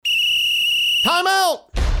Time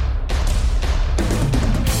out!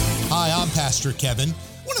 Hi, I'm Pastor Kevin.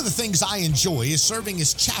 One of the things I enjoy is serving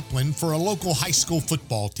as chaplain for a local high school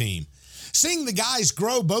football team. Seeing the guys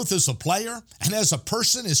grow both as a player and as a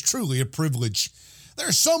person is truly a privilege. There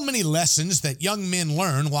are so many lessons that young men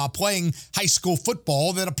learn while playing high school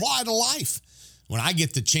football that apply to life. When I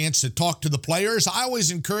get the chance to talk to the players, I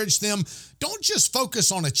always encourage them, don't just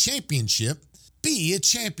focus on a championship, be a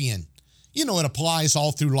champion. You know it applies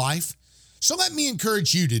all through life. So let me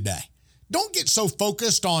encourage you today. Don't get so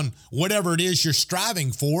focused on whatever it is you're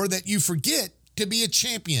striving for that you forget to be a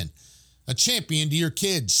champion to your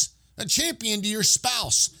kids, a champion to your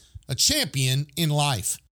spouse, a champion in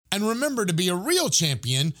life. And remember, to be a real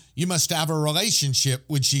champion, you must have a relationship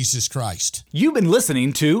with Jesus Christ. You've been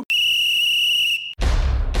listening to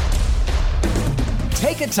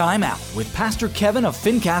Take a Time Out with Pastor Kevin of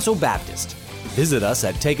Fincastle Baptist. Visit us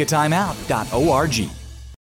at takeatimeout.org.